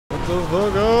the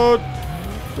fuck out!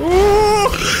 Ooh.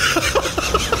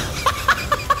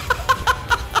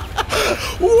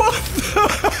 What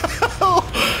the hell?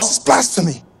 This is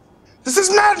blasphemy! This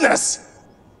is madness!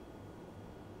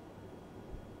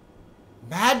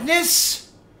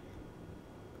 Madness?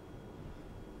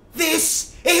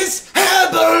 This is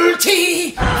herbal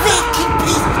tea! Fucking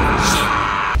piece of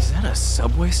shit! Is that a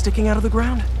subway sticking out of the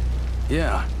ground?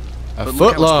 Yeah. A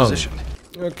foot long.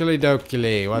 Oakley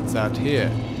dokily, what's out here?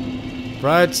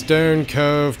 Brightstone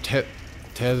Cove,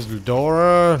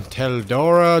 Tezdora,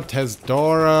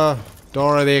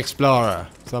 Dora the Explorer.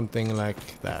 Something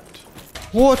like that.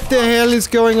 What the hell is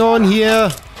going on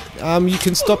here? You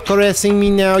can stop caressing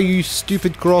me now, you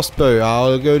stupid crossbow.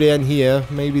 I'll go down here.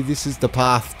 Maybe this is the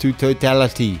path to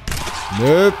totality.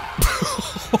 Nope.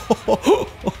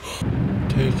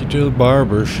 Take you to the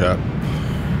barber shop.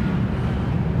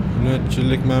 Let you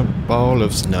lick my ball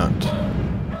of snot.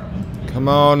 Come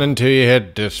on until you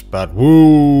hit this spot.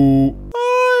 Woo!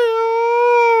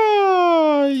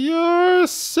 Oh, you're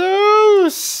so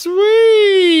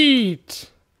sweet!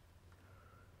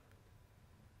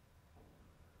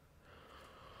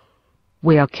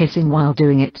 We are kissing while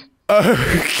doing it.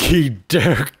 Okie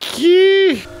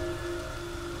dokie!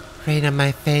 Rain on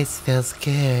my face feels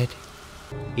good.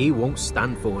 He won't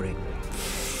stand for it.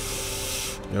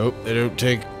 Nope, they don't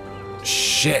take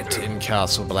shit in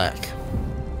Castle Black.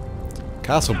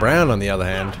 Castle Brown, on the other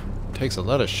hand, takes a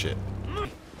lot of shit.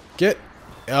 Get...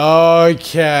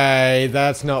 Okay,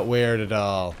 that's not weird at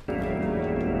all.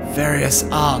 Various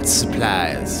art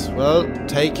supplies. Well,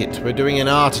 take it. We're doing an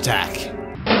art attack.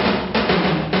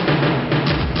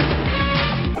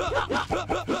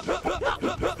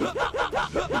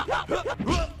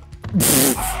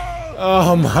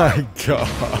 Oh my god.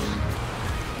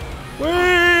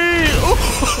 Wait!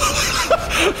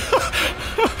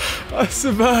 I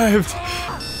survived.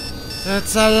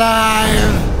 It's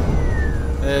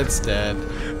alive. It's dead.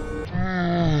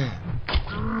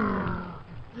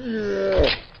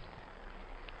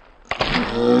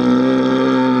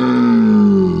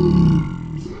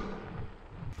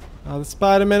 Oh, the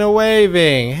Spider-Men are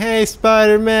waving. Hey,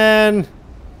 Spider-Man.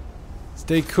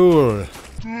 Stay cool.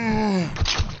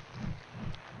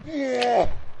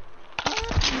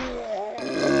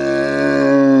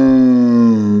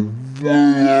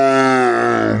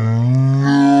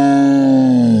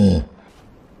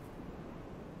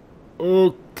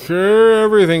 Okay,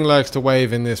 everything likes to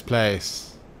wave in this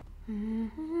place.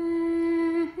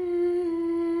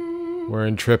 We're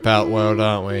in Trip Out World,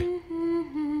 aren't we?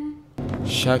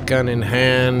 Shotgun in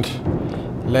hand,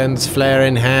 lens flare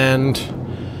in hand.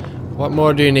 What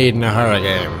more do you need in a horror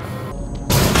game?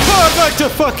 Oh, I'd like to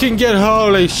fucking get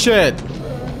holy shit!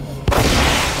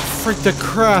 Freak the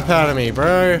crap out of me,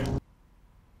 bro.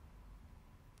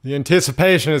 The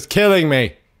anticipation is killing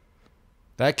me.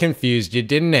 That confused you,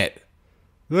 didn't it?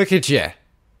 Look at you.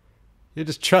 You're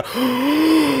just trying.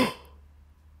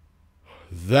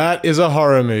 That is a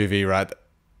horror movie, right?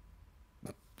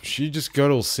 She just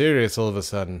got all serious all of a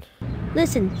sudden.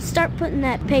 Listen, start putting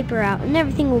that paper out and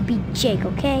everything will be Jake,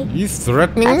 okay? You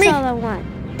threatening That's me? all I want.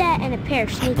 That and a pair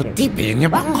of sneakers. Put deep in your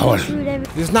bunghole.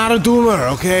 It's not a tumor,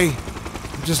 okay?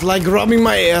 Just like rubbing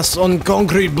my ass on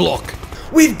concrete block.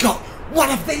 We've got one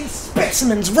of these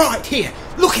specimens right here.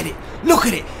 Look at it. Look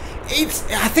at it.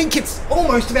 I think it's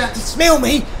almost about to smell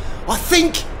me. I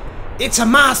think it's a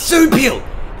marsupial.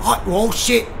 Oh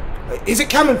shit. Is it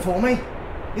coming for me?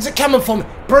 Is it coming for me?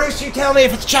 Bruce, you tell me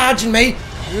if it's charging me.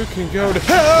 You can go to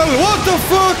hell. What the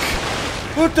fuck?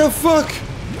 What the fuck?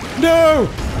 No!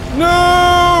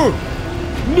 No!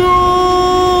 No!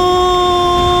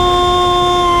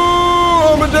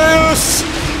 Amadeus!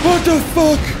 What the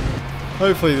fuck?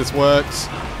 Hopefully this works.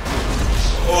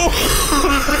 Oh.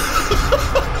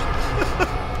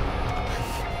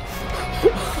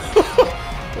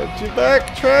 Got you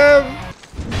back, Trev.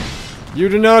 You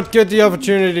do not get the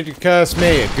opportunity to curse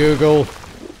me at Google.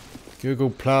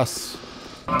 Google Plus.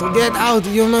 To get out,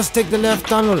 you must take the left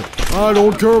tunnel. I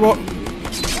don't care about...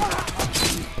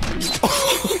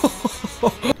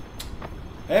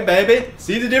 Hey baby,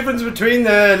 see the difference between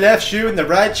the left shoe and the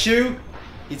right shoe?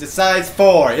 He's a size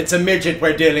 4. It's a midget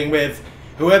we're dealing with.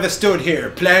 Whoever stood here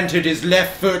planted his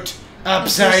left foot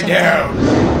upside down.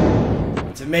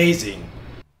 It's amazing.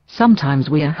 Sometimes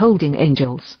we are holding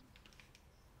angels.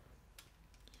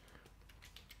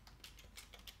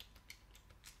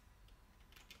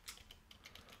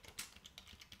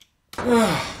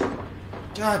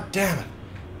 God damn it.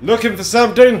 Looking for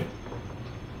something?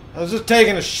 I was just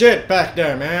taking a shit back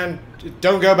there, man.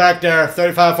 Don't go back there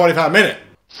 35-45 minutes.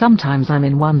 Sometimes I'm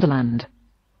in Wonderland.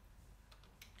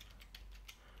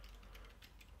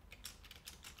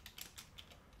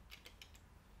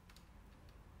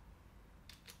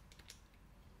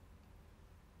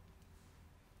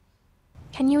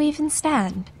 Can you even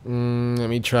stand? Let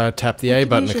me try to tap the A could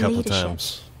button use a your couple leadership.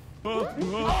 times.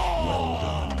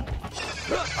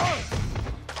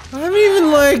 I haven't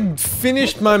even, like,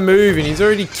 finished my move and he's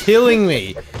already killing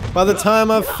me. By the time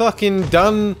I've fucking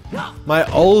done my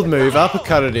old move,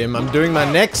 uppercutted him, I'm doing my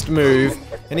next move,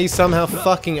 and he's somehow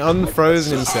fucking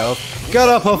unfrozen himself, got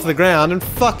up off the ground, and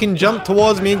fucking jumped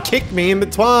towards me and kicked me in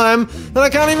between, and I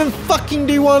can't even fucking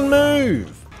do one move.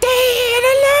 Dad,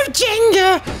 I love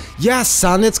Jenga! Yeah,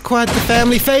 son, it's quite the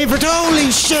family favorite.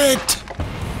 Holy shit!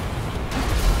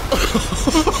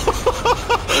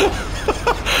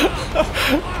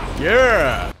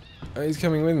 Yeah! Oh, he's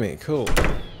coming with me. Cool.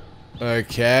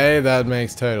 Okay, that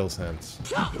makes total sense.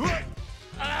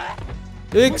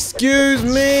 Excuse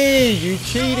me, you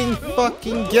cheating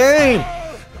fucking game!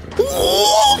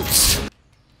 What?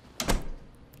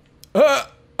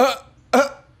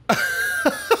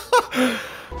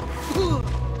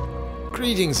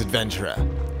 Greetings, adventurer.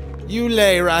 You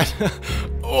lay right.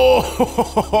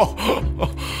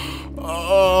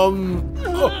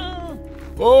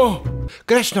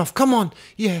 Greshnov, come on.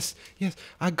 Yes, yes.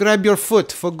 I grab your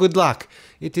foot for good luck.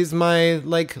 It is my,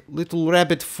 like, little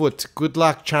rabbit foot good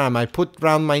luck charm I put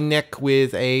round my neck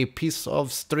with a piece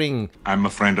of string. I'm a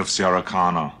friend of Sarah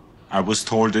Connor. I was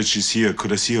told that she's here.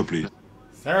 Could I see her, please?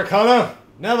 Sarah Connor?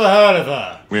 Never heard of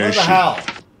her. Where what is the she? hell?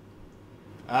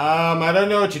 I don't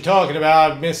know what you're talking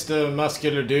about, Mr.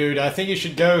 Muscular Dude. I think you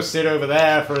should go sit over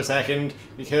there for a second,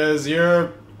 because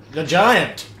you're a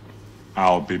giant.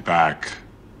 I'll be back.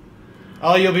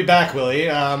 Oh, you'll be back, will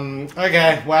you?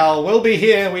 Okay, well, we'll be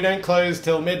here. We don't close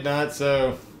till midnight,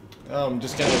 so... Oh, I'm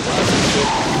just gonna buy some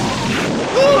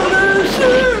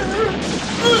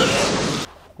shit.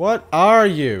 What are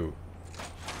you?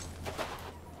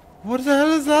 What the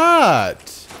hell is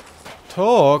that?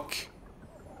 Talk?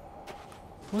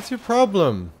 What's your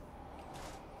problem?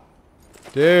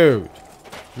 Dude,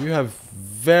 you have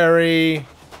very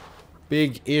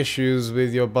big issues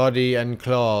with your body and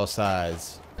claw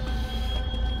size.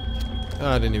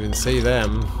 I didn't even see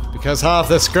them, because half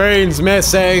the screen's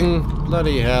missing!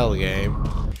 Bloody hell, game.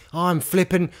 I'm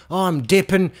flipping, I'm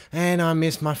dipping, and I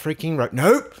missed my freaking rope.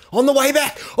 Nope! On the way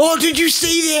back! Oh, did you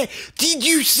see that? Did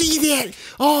you see that?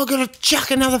 Oh, I gotta chuck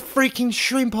another freaking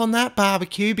shrimp on that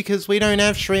barbecue, because we don't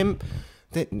have shrimp.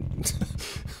 That...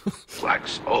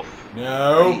 Flags off.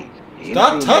 No! Breathe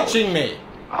Stop in touching through me!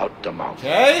 Out the mouth.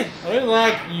 Okay? I don't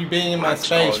like you being in my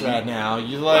Flags space on. right now.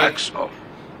 You like... Flags off.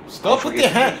 Stop with your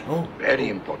hand! Oh. Very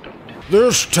important.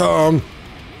 This time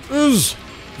is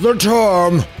the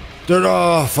time that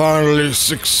I finally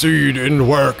succeed in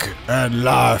work and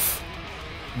life.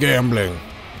 Gambling.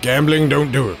 Gambling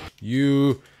don't do it.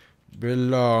 You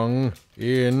belong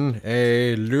in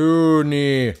a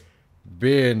loony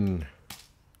bin.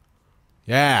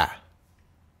 Yeah.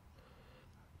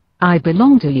 I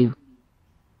belong to you.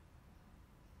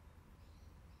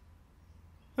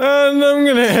 And I'm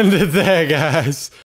gonna end it there, guys.